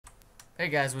Hey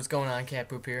guys, what's going on? Cat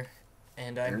Poop here,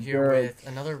 and I'm You're here good. with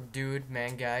another dude,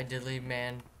 man guy, diddly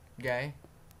man guy,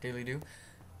 diddly do.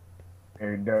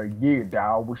 And yeah,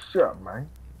 dog, what's up, man?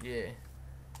 Yeah.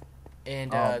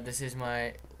 And Um, this is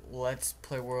my Let's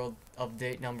Play World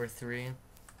update number 3.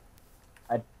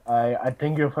 I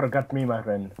think you forgot me, my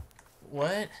friend.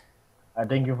 What? I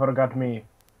think you forgot me.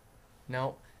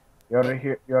 No. You're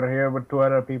here with two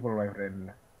other people, my friend.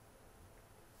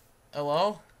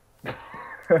 Hello?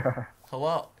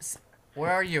 Hello?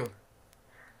 Where are you?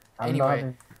 I'm not Anyway,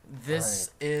 in...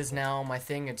 this is now my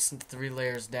thing. It's 3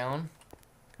 layers down.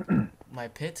 My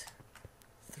pit.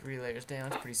 3 layers down.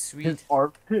 It's pretty His sweet.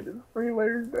 armpit is 3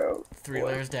 layers down. 3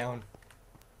 layers down.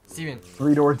 Steven.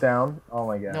 3 doors down? Oh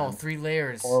my god. No, 3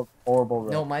 layers. Horrible.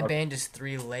 No, my band is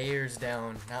 3 layers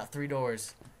down, not 3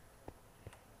 doors.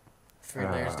 3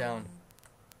 layers down.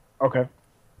 Okay.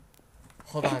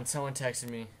 Hold on, someone texted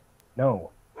me.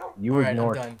 No. You Alright, I'm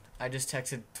ignored. done. I just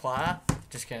texted Twa.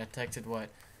 Just kinda texted what?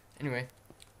 Anyway.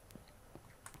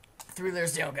 3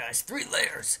 layers down, guys. 3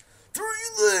 layers! 3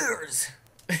 layers!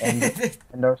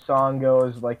 And our song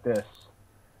goes like this.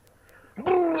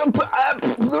 And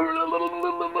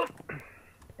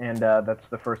that's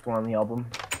the first one on the album.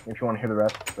 If you want to hear the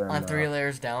rest, then... On 3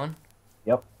 layers down?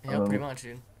 Yep. Yeah, pretty much,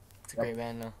 dude. It's a great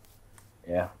band, though.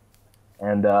 Yeah.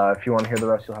 And if you want to hear the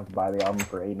rest, you'll have to buy the album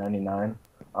for $8.99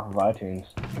 off of iTunes.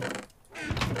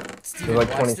 Steven, like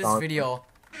watch 20 this songs. video,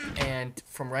 and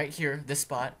from right here, this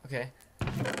spot, okay?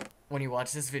 When you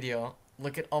watch this video,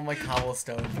 look at all my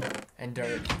cobblestone and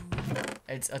dirt.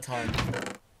 It's a ton.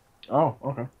 Oh,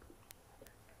 okay.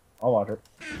 I'll watch it.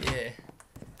 Yeah.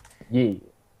 Yeah.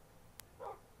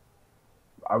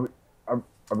 Are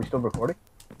we still recording?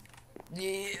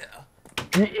 Yeah.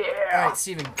 Yeah. Alright,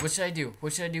 Steven, what should I do?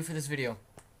 What should I do for this video?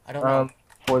 I don't know.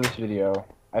 For this video,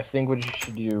 I think what you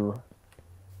should do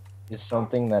is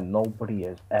something that nobody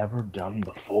has ever done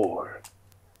before.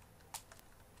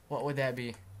 What would that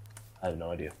be? I have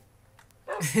no idea.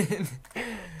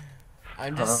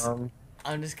 I'm just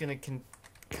gonna come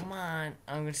on.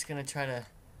 I'm just gonna try to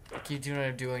keep doing what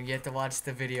I'm doing. You have to watch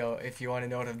the video if you want to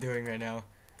know what I'm doing right now.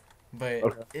 But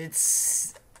Okay.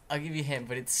 it's... I'll give you a hint,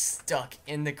 but it's stuck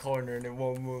in the corner and it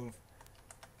won't move.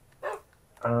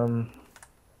 I'm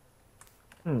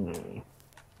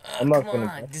Come not gonna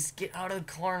on, just get out of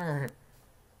the corner.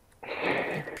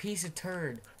 You piece of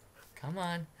turd. Come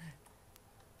on.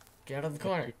 Get out of the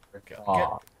corner.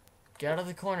 Get out of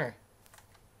the corner.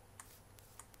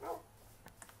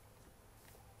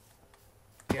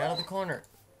 Get out of the corner.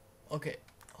 Okay.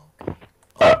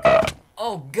 Okay.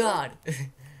 Oh, God.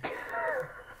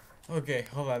 Okay,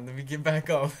 hold on. Let me get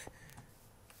back up.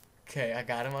 Okay, I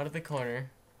got him out of the corner.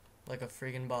 Like a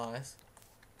friggin' boss.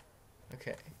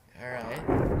 Okay, alright.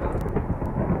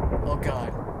 Oh,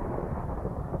 God.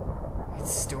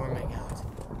 It's storming out.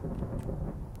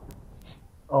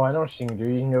 Oh, I know what you can do.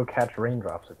 You can go catch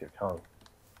raindrops with your tongue.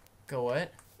 Go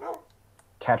what?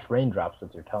 Catch raindrops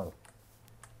with your tongue.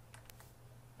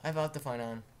 I have Optifine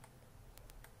on.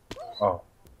 Oh.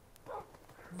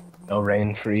 No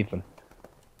rain for Ethan.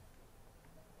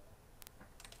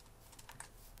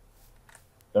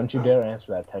 Don't you dare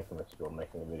answer that text message while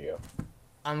making a video.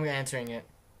 I'm answering it.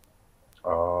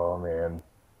 Oh, man.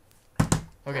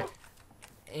 Okay.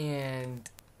 And...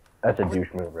 That's a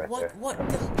douche move right there. What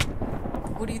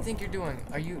do you think you're doing?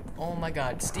 Are you... Oh my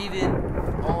god. Steven!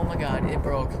 Oh my god. It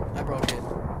broke. I broke it.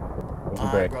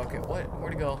 I broke it. What?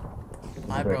 Where'd it go?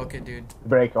 I broke it, dude.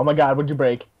 Break. Oh my god, what'd you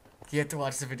break? You have to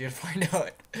watch the video to find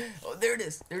out. Oh, there it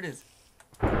is. There it is.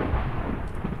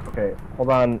 Okay, hold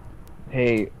on.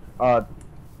 Hey, hold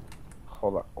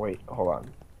on. Wait, hold on.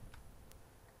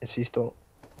 Is he still...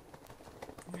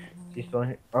 Is he still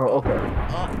here? Oh, okay.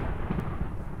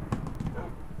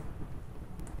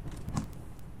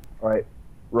 Alright.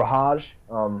 Rahaj,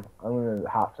 I'm gonna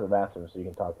hop to the bathroom so you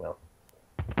can talk now.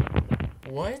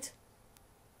 What?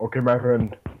 Okay, my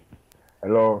friend.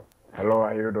 Hello. Hello,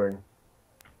 how you doing?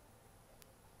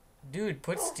 Dude,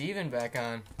 put Steven back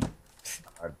on.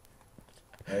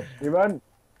 Steven,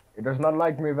 he does not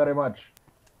like me very much.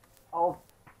 Oh,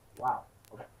 wow.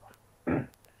 Okay.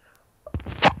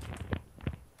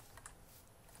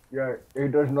 Yeah, he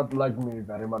does not like me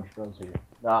very much, does he?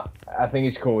 Nah, I think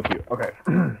he's cool with you. Okay.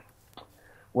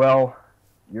 Well,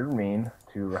 you're mean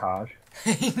to Raj.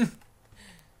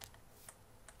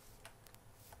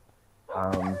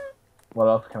 What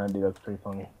else can I do that's pretty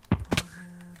funny? I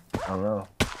don't know.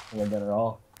 I think I've done it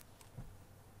all.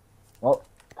 Well,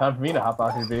 time for me to hop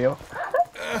out his video.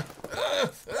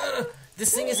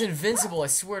 This thing is invincible, I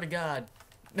swear to God.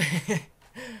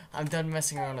 I'm done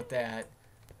messing around with that.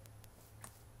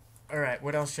 Alright,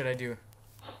 what else should I do?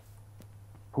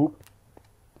 Poop.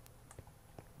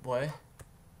 What?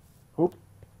 Poop.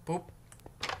 Boop.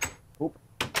 Poop.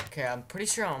 Okay, I'm pretty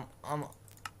sure I'm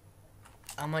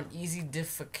on easy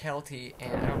difficulty,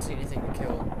 and I don't see anything to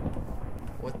kill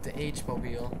with the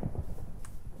H-mobile.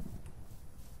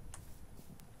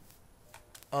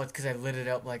 Oh, it's because I lit it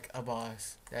up like a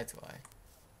boss. That's why.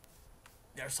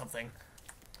 There's something.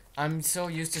 I'm so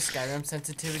used to Skyrim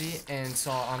sensitivity, and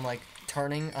so I'm like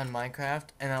turning on Minecraft,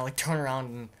 and I like turn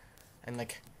around and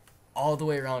like all the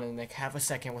way around in like half a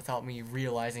second without me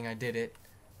realizing I did it.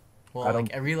 Well,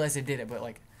 I realized I did it, but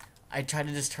like I tried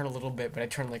to just turn a little bit, but I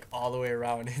turned like all the way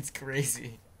around. It's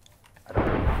crazy.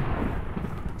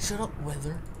 Shut up,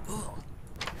 weather. Ugh.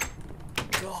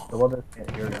 The weather can't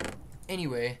hear you.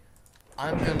 Anyway,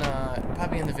 I'm gonna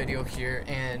probably end the video here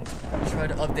and try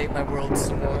to update my world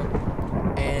some more.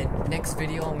 And next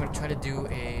video, I'm gonna try to do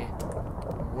a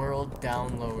world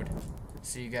download,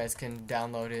 so you guys can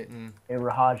download it and. Hey,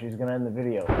 Rahaj, he's gonna end the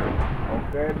video.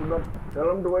 Okay, do not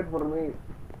tell him to wait for me.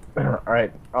 All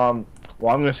right. Well,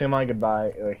 I'm gonna say my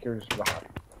goodbye. Here's Rahaj.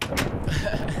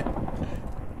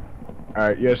 All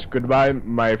right. Yes. Goodbye,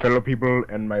 my fellow people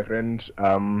and my friends.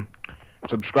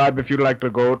 Subscribe if you like the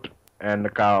goat and the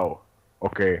cow.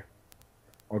 Okay.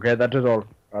 Okay. That is all.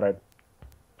 All right.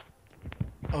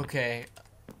 Okay.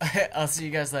 I'll see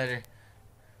you guys later.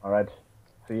 All right.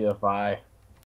 See ya. Bye.